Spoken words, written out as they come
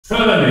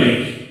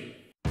Turny.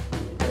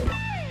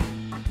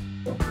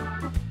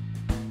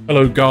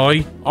 Hello,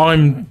 Guy.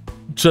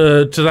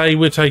 Today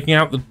we're taking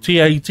out the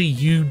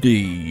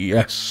T-80UD.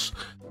 Yes,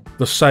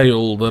 the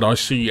sail that I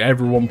see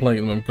everyone playing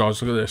at the moment.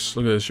 Guys, look at this.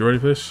 Look at this. You ready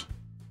for this?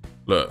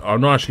 Look,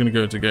 I'm not actually going to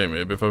go into game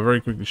here, but if I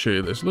very quickly show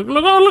you this, look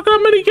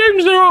how many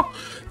games there are.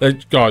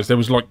 Guys, there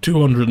was like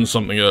 200 and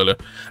something earlier,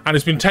 and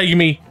it's been taking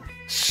me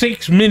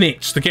 6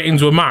 minutes to get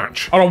into a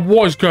match. I don't know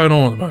what is going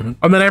on at the moment.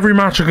 And then every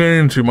match I get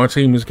into, my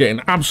team is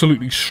getting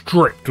absolutely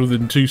stripped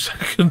within 2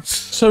 seconds.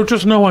 So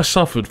just know I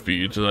suffered for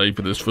you today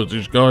for this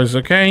footage, guys,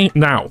 okay?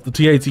 Now, the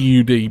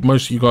T-80UD,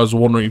 most of you guys are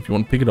wondering if you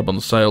want to pick it up on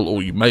the sale,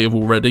 or you may have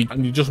already,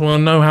 and you just want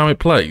to know how it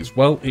plays.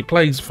 Well, it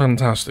plays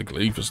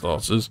fantastically, for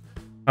starters.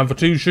 And for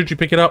 2, should you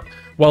pick it up?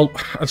 Well,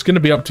 it's going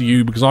to be up to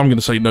you, because I'm going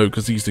to say no,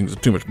 because these things are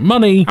too much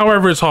money.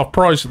 However, it's half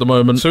price at the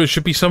moment, so it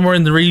should be somewhere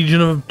in the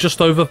region of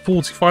just over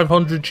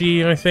 4,500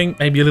 G, I think.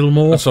 Maybe a little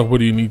more. So what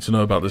do you need to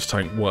know about this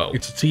tank? Well,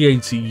 it's a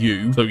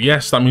T-80U. So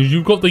yes, that means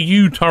you've got the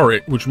U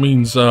turret, which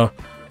means,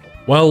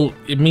 well,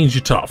 it means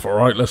you're tough, all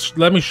right?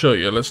 Let me show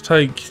you. Let us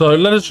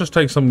just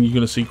take something you're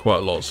going to see quite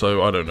a lot.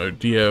 So, I don't know,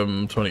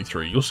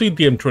 DM23. You'll see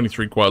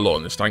DM23 quite a lot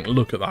in this tank.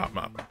 Look at that,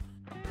 man.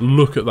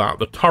 Look at that.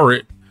 The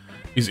turret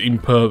is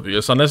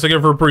impervious, unless they go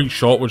for a breach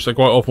shot, which they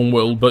quite often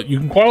will, but you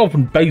can quite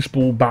often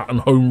baseball bat and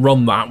home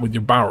run that with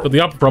your barrel. But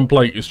the upper front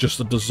plate is just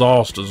a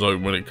disaster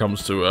zone when it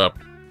comes to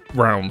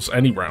rounds,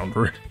 any round,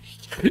 really.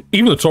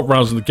 Even the top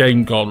rounds in the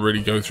game can't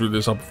really go through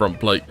this upper front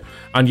plate,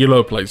 and your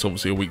lower plate's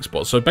obviously a weak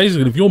spot. So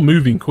basically, if you're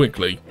moving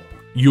quickly,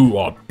 you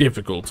are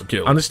difficult to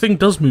kill. And this thing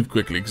does move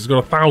quickly because it's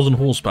got 1,000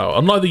 horsepower.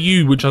 Unlike the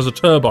U, which has a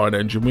turbine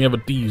engine, we have a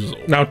diesel.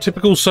 Now,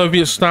 typical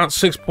Soviet stats,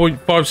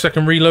 6.5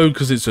 second reload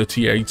because it's a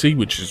T-80,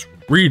 which is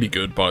really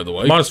good, by the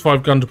way.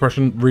 -5 gun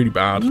depression, really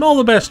bad. Not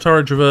the best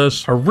turret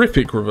reverse.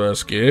 Horrific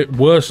reverse gear.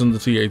 Worse than the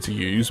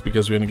T-80Us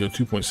because we only go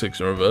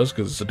 2.6 in reverse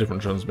because it's a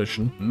different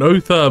transmission.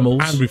 No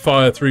thermals. And we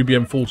fire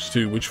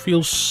 3BM42, which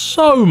feels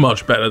so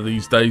much better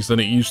these days than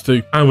it used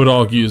to. I would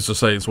argue, as to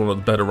say, it's one of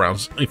the better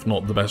rounds, if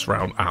not the best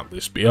round at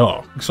this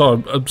BR.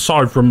 So,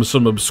 aside from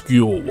some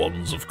obscure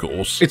ones, of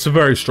course. It's a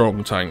very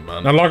strong tank,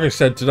 man. And like I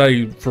said,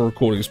 today, for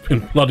recording, it's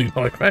been bloody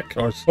nightmare,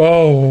 guys.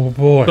 Oh,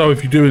 boy. So,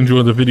 if you do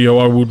enjoy the video,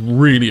 I would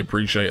really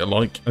appreciate a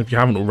like. And if you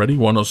haven't already,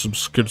 why not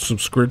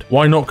subscribe?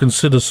 Why not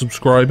consider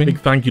subscribing? Big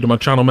thank you to my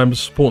channel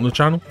members supporting the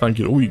channel. Thank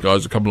you to all you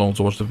guys that come along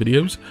to watch the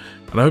videos.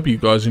 And I hope you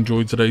guys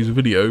enjoyed today's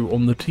video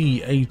on the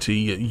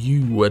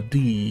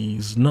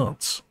T-80UD's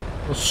nuts.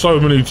 There's so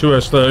many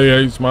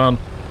 2S38s, man.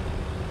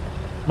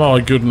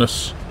 My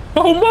goodness.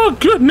 Oh my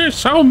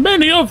goodness, how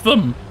many of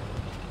them?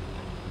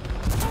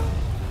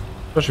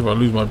 Especially if I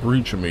lose my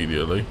breach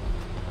immediately.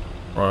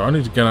 Right, I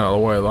need to get out of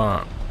the way of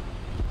that.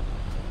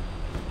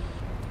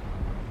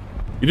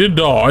 He did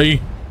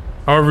die.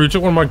 However, he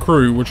took one of my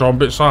crew, which I'm a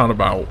bit sad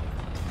about.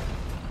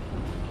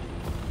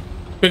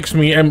 Fix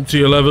me,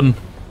 empty 11.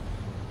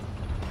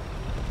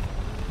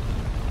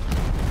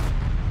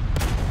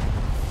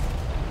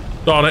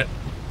 Darn it.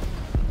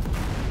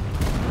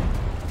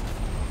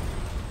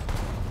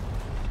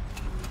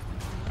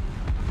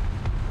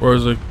 Where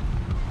is he?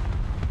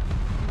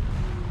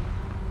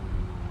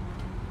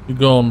 He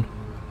gone.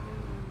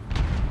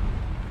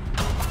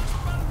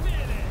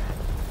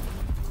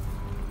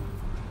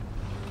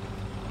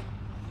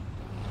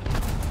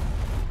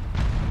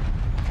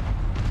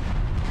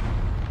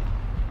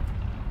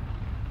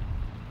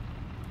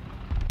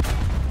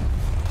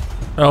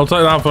 I'll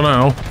take that for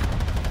now.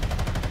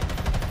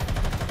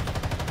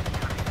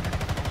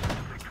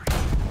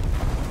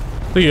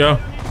 See ya.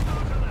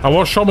 I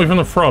was shot me from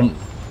the front.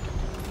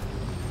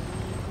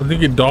 I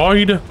think it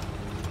died.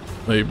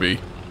 Maybe.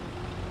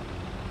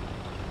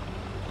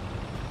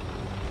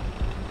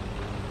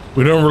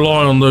 We don't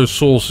rely on those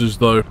sources,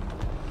 though.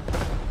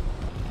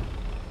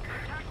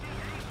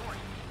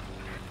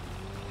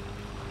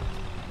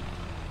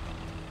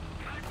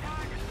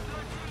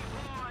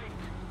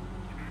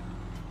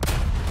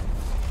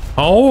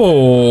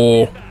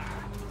 Oh.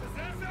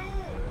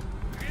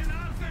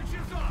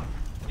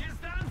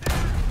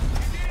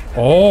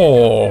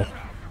 Oh.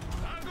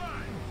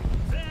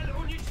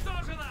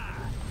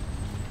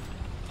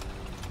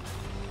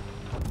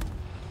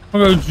 I'm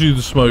going to do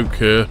the smoke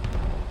here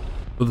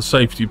for the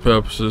safety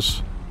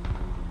purposes.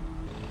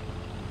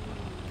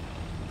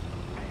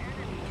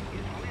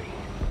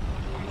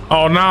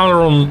 Oh, now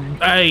they're on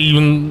A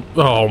even.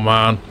 Oh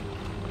man,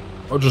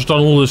 I've just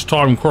done all this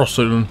time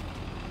crossing.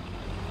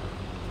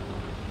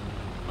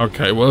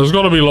 Okay, well, there's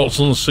got to be lots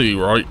on the sea,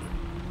 right?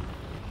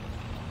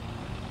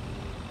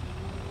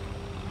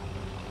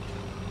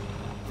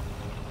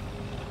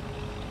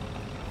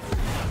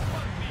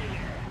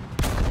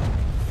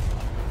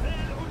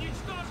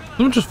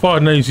 Someone just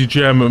fired an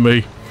ACGM at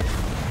me.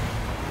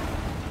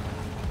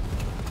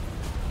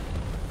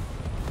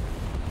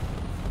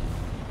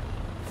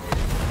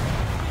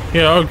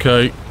 Yeah,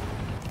 okay.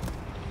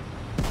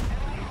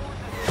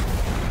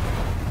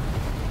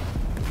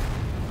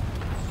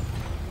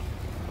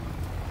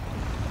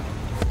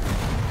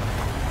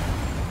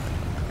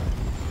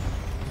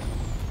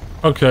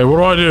 Okay, what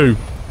do I do?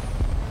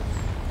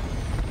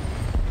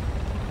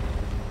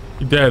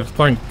 You're dead,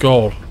 thank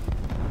God.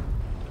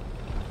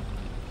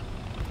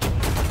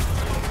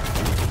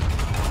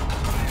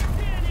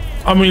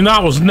 I mean,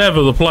 that was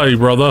never the play,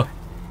 brother.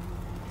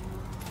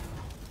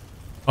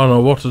 I don't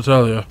know what to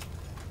tell you.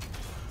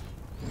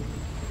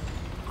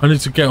 I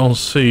need to get on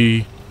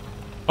C.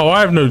 Oh,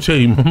 I have no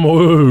team.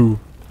 Whoa.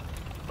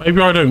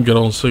 Maybe I don't get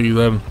on C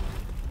then.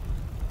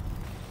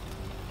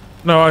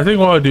 No, I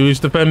think what I do is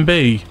defend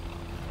B.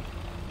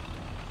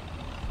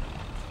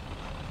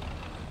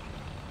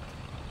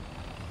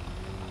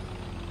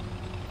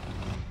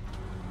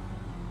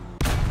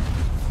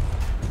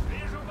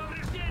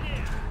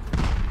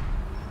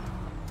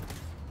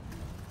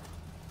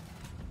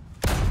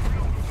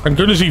 Thank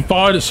goodness he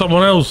fired at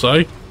someone else,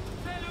 eh?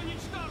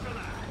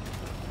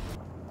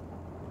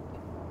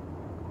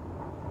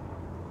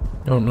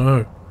 Oh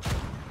no.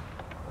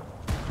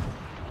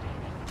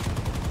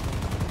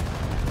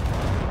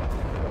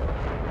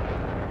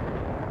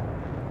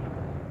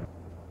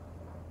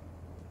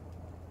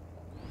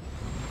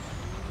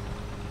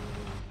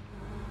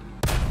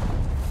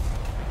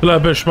 Hello,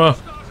 Bishma.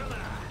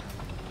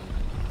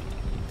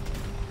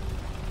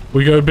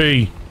 We go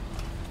B.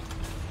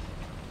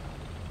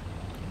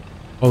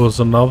 Oh,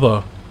 there's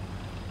another.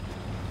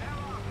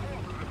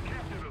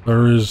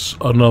 There is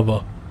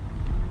another.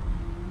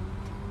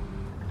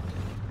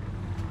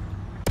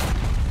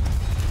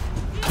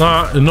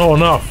 Nah, not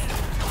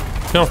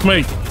enough. Get off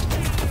me.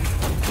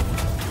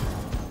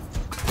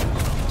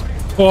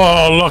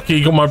 Oh,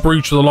 lucky, got my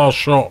breach of the last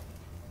shot.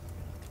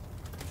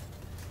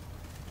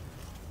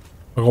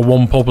 I got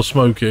one pop of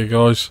smoke here,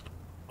 guys.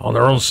 Oh,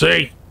 they're on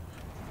C.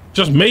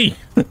 Just me.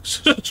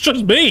 It's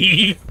just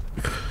me.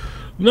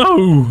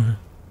 No.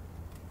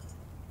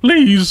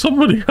 Please,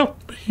 somebody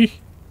help me.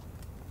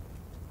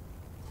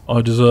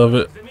 I deserve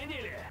it.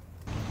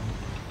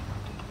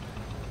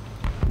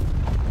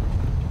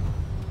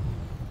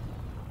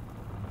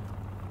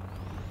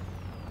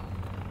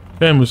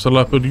 Okay, Mr.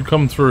 Leopard, you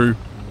come through.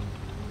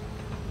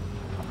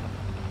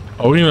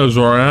 Oh, he knows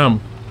where I am.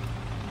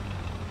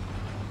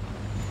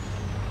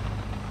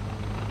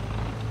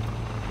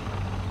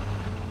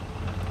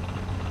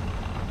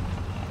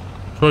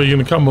 So are you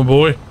gonna come, my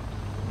boy?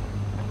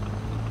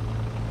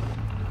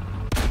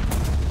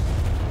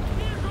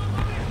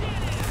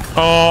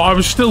 Oh, I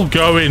was still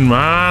going,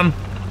 man.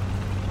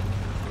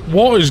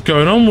 What is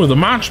going on with the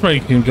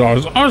matchmaking,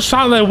 guys? I was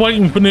sat there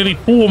waiting for nearly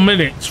 4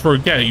 minutes for a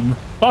game.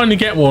 Finally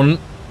get one,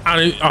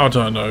 and I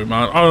don't know,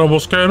 man. I don't know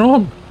what's going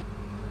on.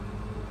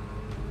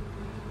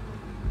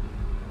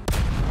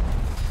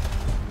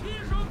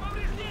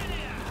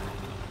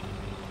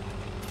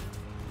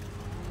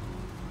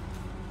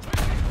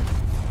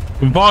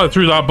 You can fire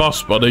through that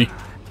bus, buddy.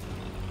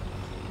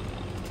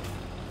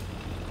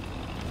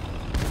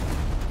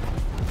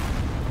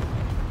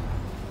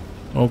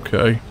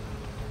 Okay.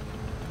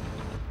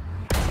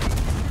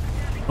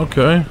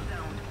 Okay.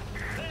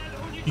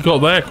 He got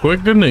there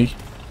quick, didn't he?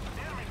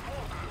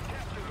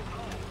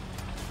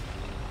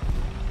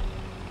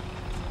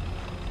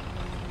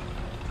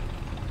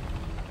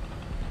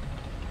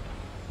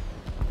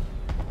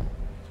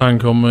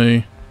 Tank on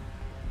me.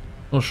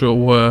 Not sure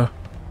where.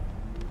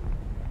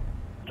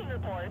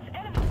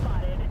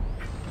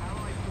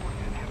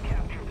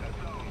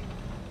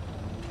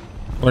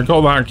 I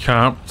got that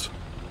capped.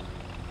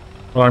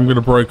 But I'm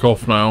gonna break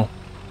off now.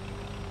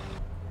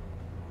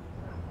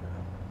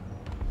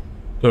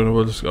 Don't know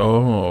where this.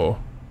 Oh.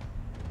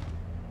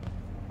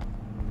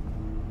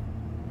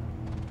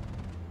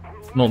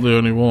 Not the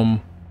only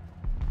one.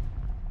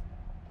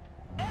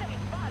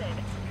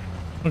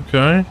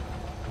 Okay.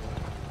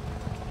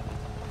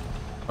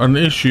 An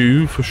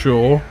issue for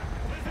sure.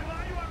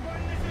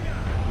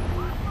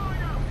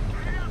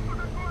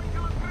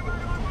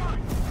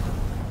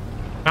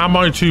 Am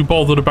I too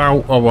bothered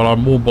about? Oh well,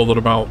 I'm more bothered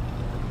about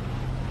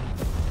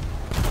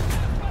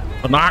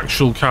an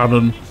actual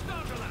cannon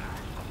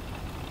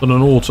than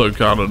an auto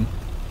cannon.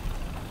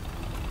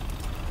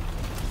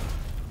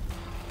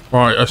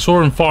 Right, I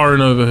saw him firing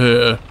over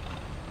here.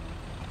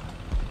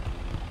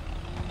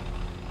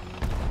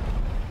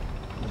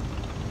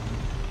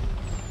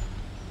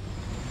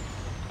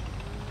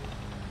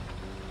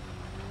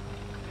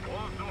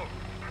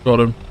 Got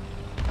him.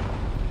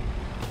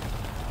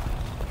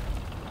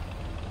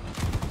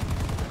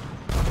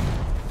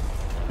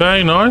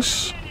 Okay,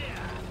 nice.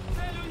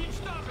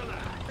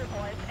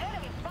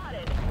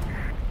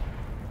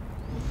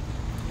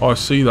 Oh, I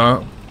see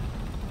that.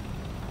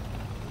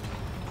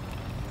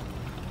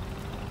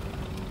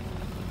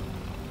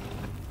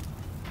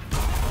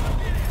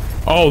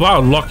 Oh, that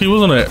was lucky,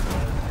 wasn't it?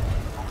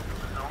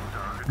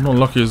 Not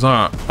lucky as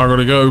that. I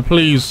gotta go,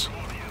 please.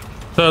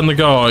 Turn the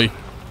guy.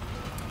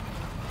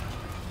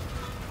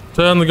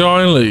 Turn the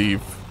guy and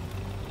leave.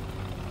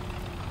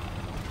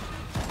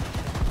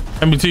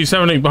 MBT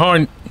 78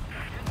 behind.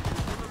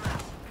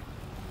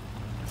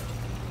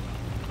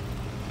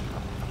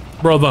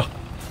 Brother.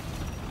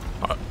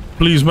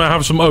 Please, may I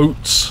have some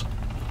oats?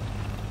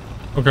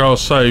 Okay, I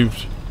was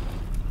saved.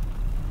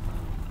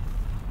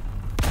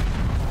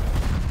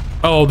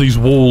 Oh, these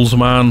walls,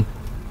 man.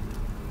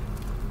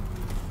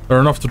 They're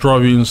enough to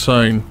drive you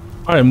insane.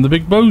 I am the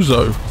big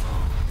bozo.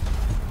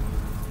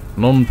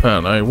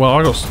 Non-pen, eh? Well,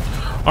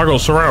 I got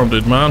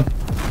surrounded, man.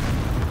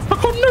 I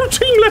got no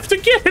team left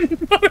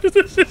again.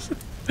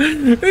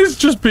 It's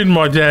just been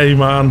my day,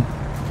 man.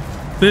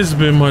 This has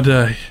been my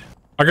day.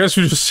 I guess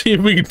we just see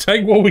if we can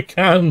take what we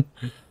can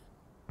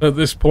at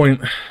this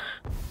point.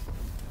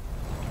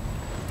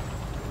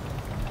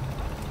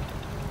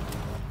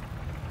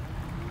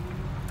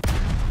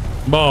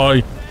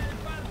 Bye.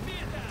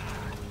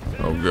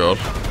 Oh god.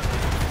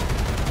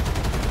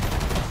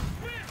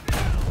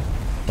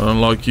 I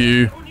don't like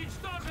you.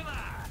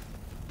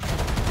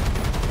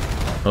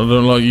 I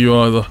don't like you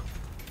either.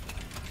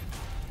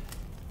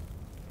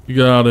 You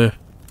get out of here.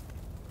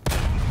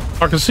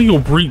 I can see your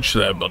breach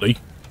there, buddy.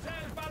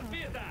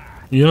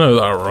 You know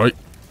that, right?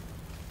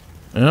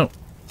 Yep.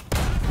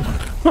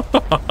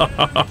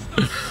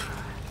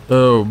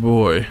 Oh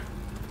boy.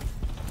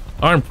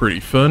 I'm pretty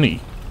funny.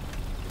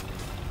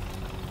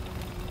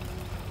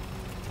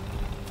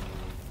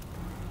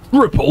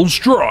 Triple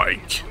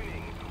strike.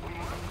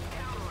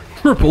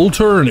 Triple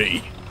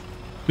Turny.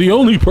 The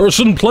only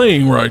person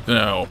playing right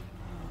now.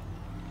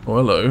 Oh,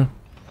 hello.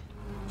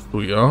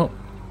 Sweetheart.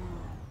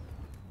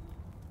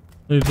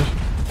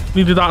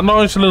 Needed that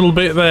nice little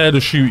bit there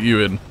to shoot you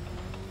in.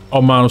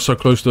 Oh man, I'm so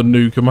close to the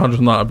nuke.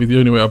 Imagine that'd be the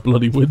only way I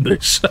bloody win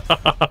this.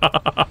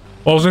 I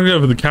was gonna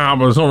go for the cat,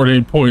 but there's not really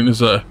any point, is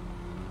there?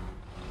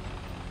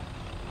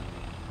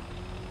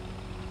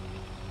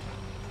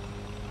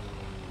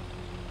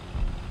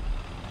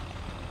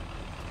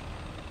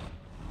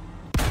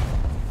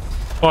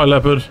 Bye,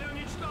 leopard.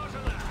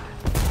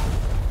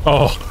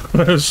 Oh,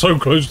 so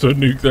close to a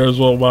nuke there as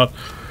well, man.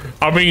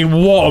 I mean,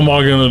 what am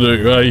I gonna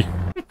do, eh?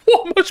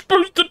 What am I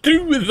supposed to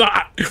do with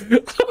that?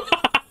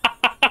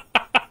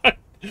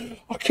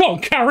 I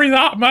can't carry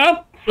that, man.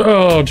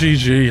 Oh,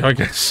 GG, I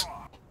guess.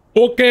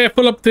 Okay,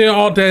 fill up the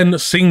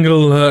Ardennes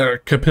single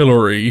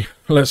capillary.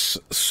 Let's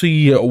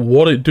see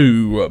what it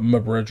do, my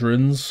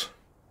brethrens.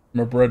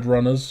 My bread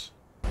runners.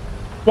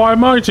 Why,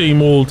 my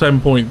team all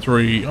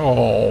 10.3.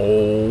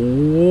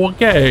 Oh,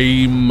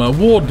 game.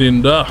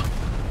 Warthunder.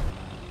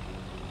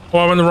 Oh,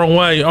 I went the wrong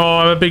way. Oh,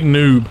 I'm a big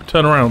noob.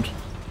 Turn around.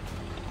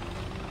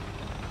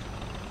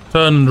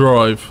 Turn and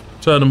drive.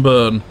 Turn and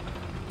burn.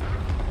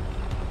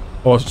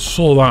 Oh, I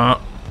saw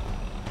that.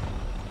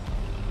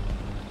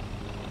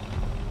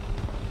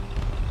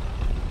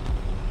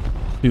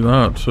 See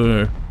that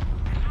too.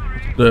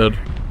 It's dead.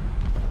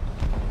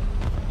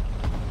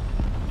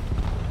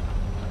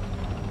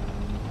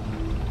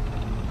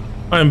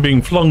 I am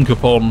being flung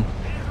upon.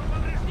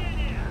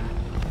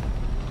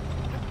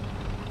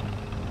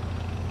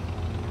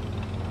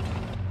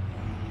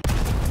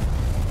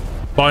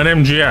 By an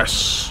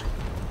MGS.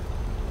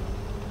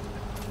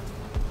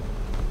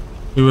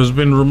 Who has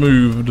been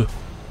removed.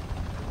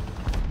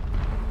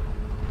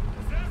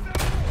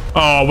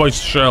 Oh,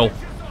 waste shell.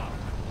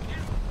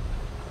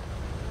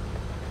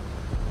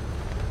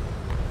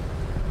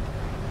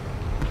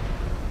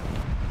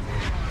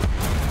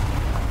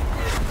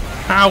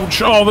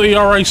 Ouch! Oh, the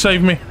ERA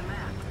saved me.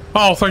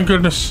 Oh, thank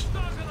goodness.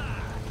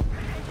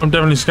 I'm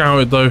definitely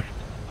scouted though.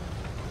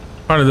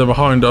 Apparently they're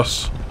behind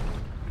us.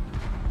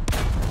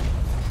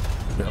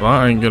 Yeah,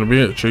 that ain't gonna be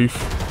it, Chief.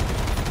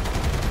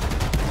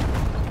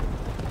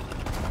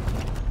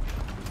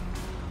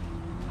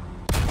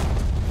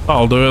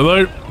 That'll do it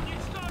though.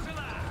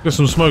 Get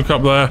some smoke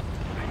up there.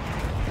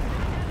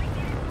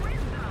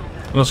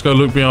 Let's go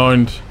look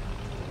behind.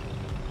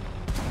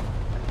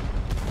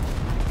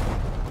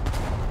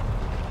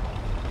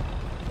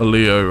 A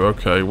Leo,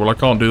 okay. Well, I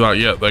can't do that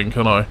yet then,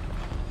 can I?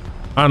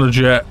 And a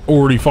jet,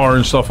 already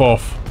firing stuff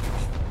off.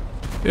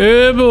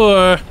 Yeah,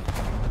 boy.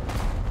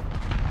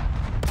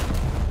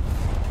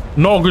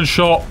 Not a good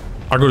shot.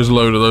 I got his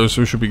load of those,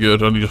 so it should be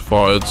good. Only just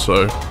fired,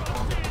 so...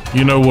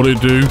 You know what it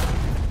do.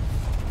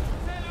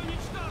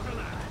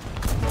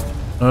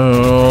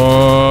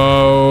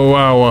 Oh,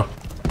 wow.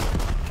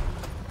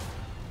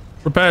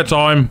 Repair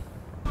time.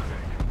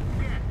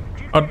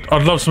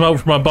 I'd love some help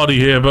from my buddy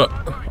here, but...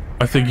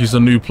 I think he's a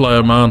new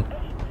player, man.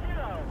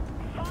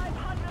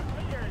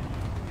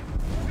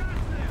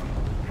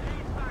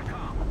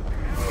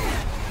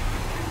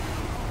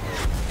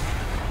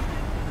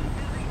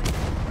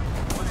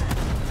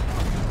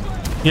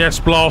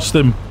 Yes, blast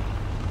him.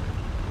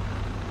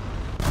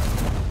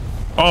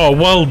 Oh,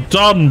 well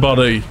done,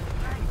 buddy.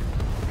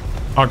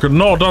 I could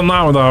not have done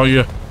that without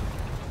you.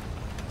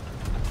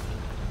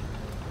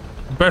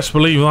 Best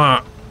believe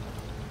that.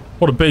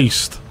 What a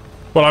beast.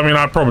 Well, I mean,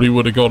 I probably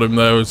would have got him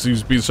there as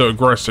he's been so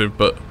aggressive,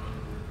 but...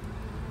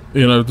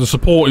 You know, the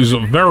support is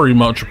very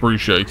much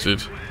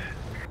appreciated.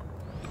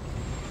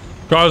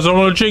 Guys, I don't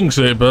want to jinx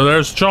it, but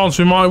there's a chance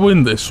we might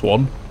win this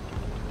one.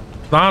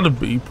 That'd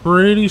be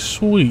pretty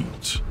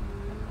sweet.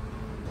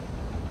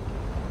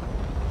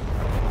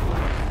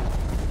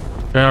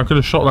 Okay, I could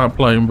have shot that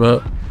plane,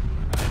 but...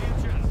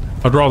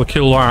 I'd rather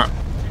kill that.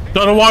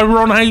 Don't know why we're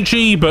on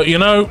HE, but you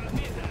know...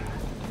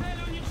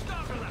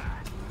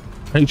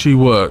 HE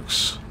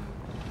works.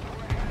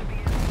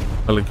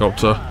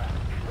 Helicopter.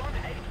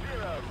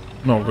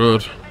 Not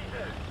good.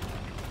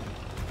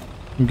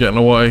 I'm getting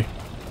away.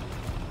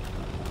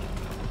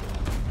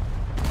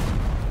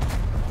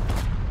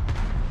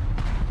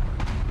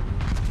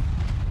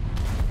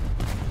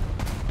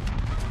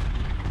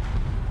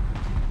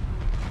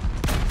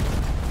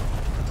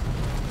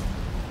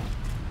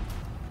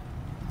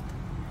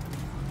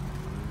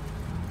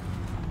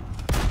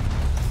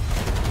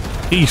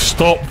 He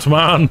stopped,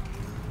 man.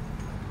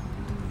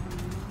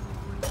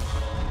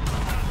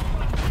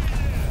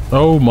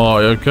 Oh my,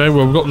 okay,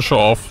 well we've got the shot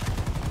off.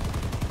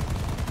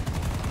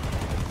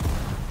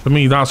 For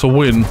me, that's a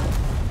win.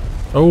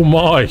 Oh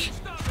my.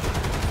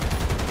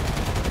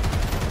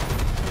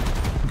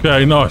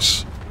 Okay,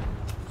 nice.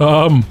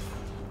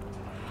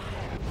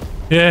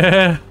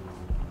 Yeah.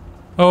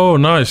 Oh,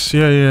 nice.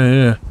 Yeah, yeah,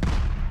 yeah.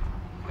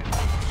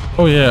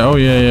 Oh yeah, oh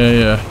yeah, yeah,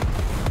 yeah.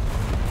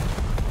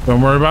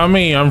 Don't worry about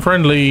me, I'm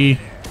friendly.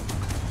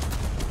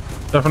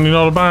 Definitely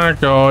not a bad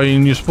guy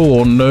in your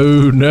spawn.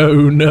 No,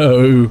 no,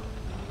 no.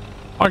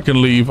 I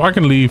can leave, I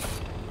can leave.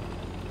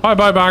 Bye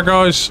bye bad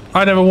guys.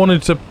 I never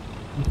wanted to...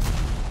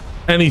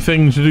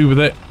 anything to do with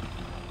it.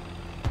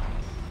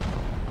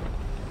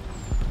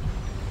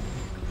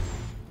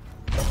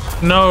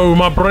 No,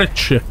 my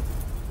bridge.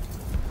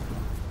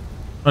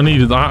 I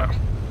needed that.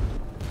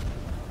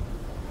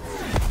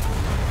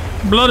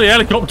 Bloody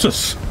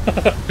helicopters.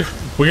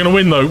 We're gonna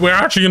win though. We're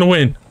actually gonna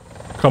win.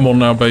 Come on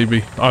now,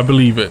 baby. I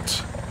believe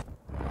it.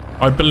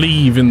 I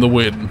believe in the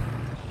win.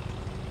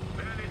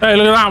 Hey,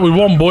 look at that. We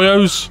won,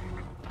 boyos.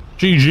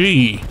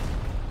 GG.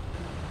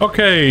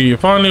 Okay,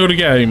 finally got a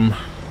game.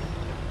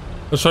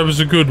 Let's hope it's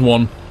a good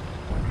one.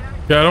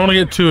 Yeah, I don't want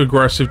to get too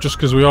aggressive just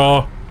because we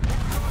are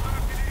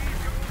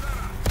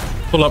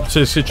full up to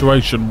the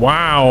situation.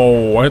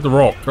 Wow, I hit the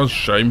rock. That's a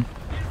shame.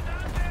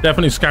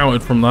 Definitely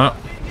scouted from that.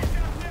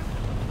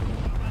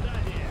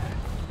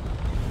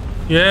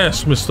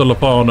 Yes, Mr.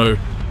 Lopano.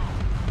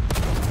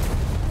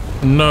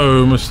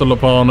 No, Mr.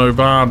 Lopano.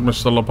 Bad,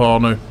 Mr.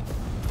 Lopano.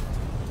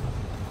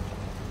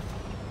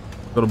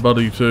 Got a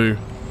buddy too.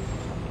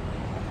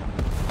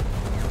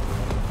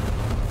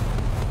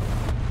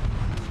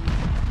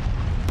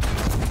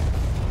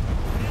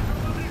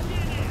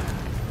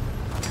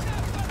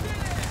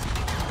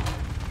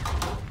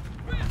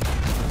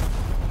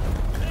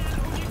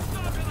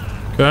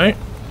 Okay.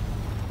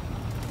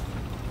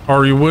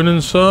 Are you winning,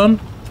 son?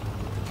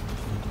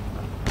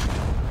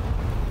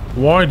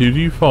 Why did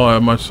you fire,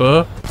 my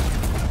sir?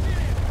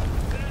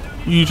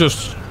 You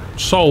just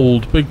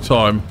sold big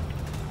time.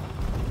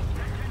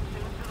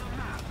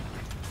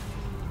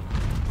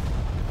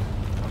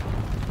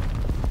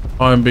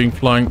 I am being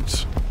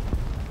flanked.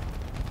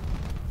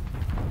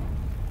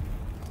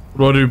 What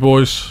do I do,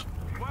 boys?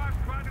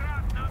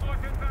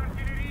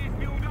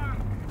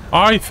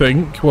 I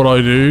think what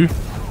I do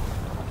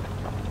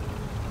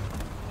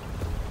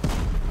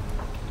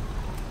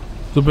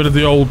is a bit of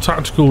the old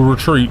tactical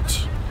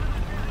retreat.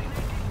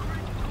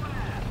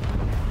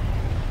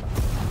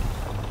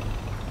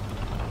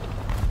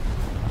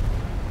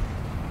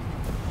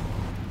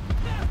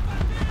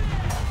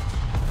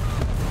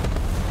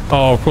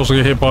 Oh, of course I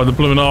get hit by the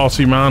blooming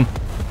arsey, man.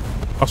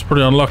 That's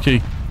pretty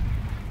unlucky.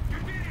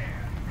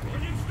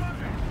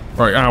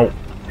 Right, out.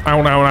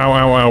 Out, out, out,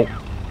 out, out.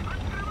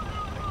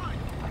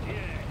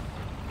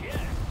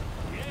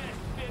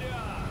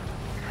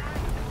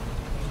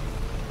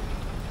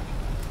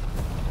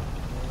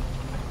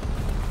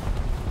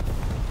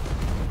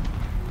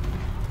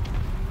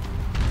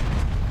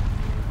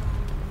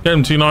 Get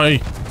him,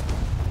 T-90.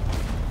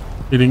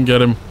 He didn't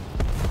get him.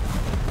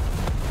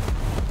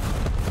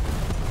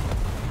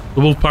 The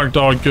wolf pack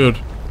died, good.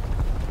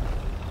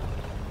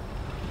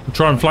 We'll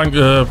try and flank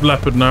the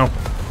leopard now.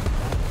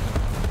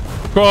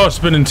 God, it's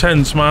been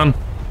intense, man.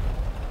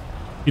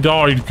 He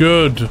died,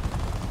 good.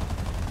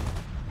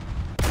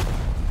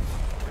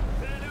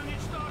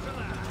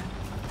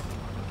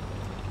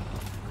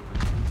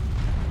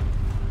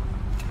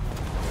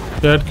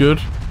 Dead, good.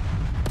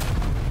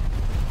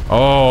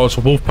 Oh, it's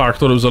a wolf pack,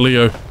 thought it was a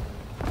Leo.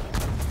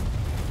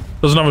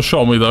 Doesn't have a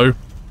shot on me though.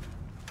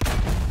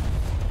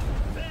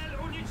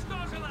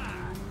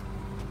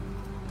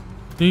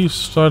 At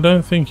least I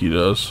don't think he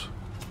does.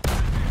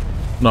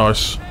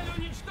 Nice.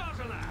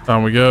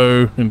 Down we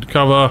go, into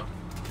cover.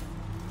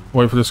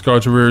 Wait for this guy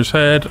to rear his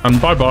head,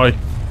 and bye-bye.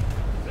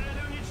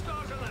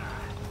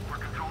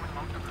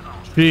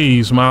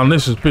 Jeez, man,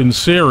 this has been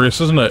serious,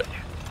 hasn't it?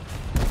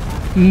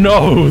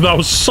 No, that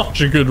was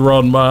such a good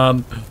run,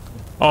 man.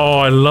 Oh,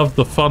 I love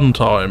the fun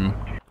time.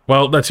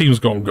 Well, their team's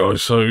gone,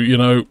 guys, so, you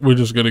know, we're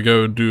just going to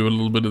go and do a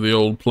little bit of the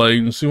old play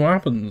and see what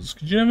happens,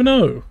 because you never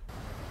know.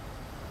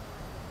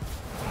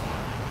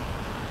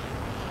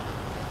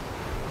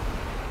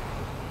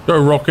 Go,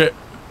 Rocket.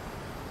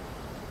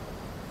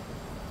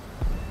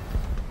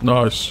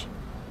 Nice.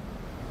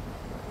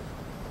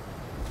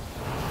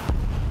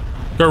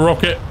 Go,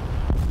 Rocket.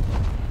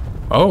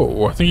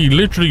 Oh, I think he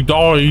literally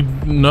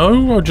died.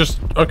 No, I just...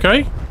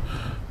 Okay.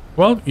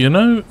 Well, you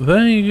know,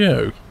 there you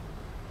go.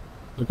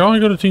 The guy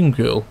got a team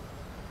kill.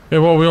 Okay,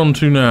 what are we on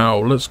to now?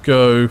 Let's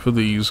go for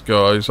these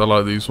guys. I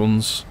like these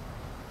ones.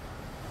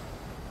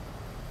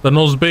 They're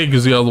not as big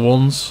as the other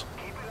ones.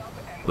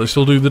 They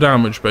still do the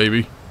damage,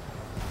 baby.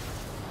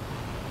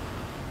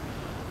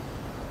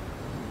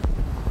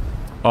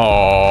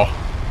 Aww.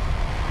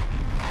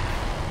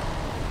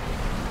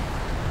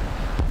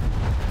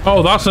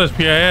 Oh, that's an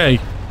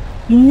SPAA.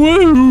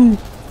 Woo!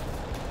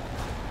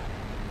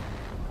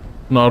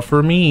 Not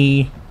for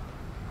me.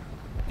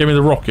 Give me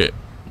the rocket.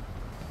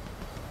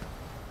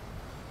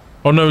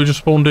 Oh no, he just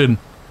spawned in.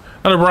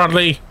 Hello,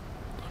 Bradley.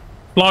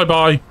 Fly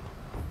by.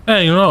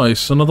 Hey,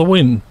 nice. Another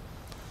win.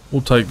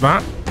 We'll take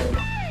that.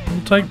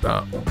 We'll take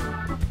that.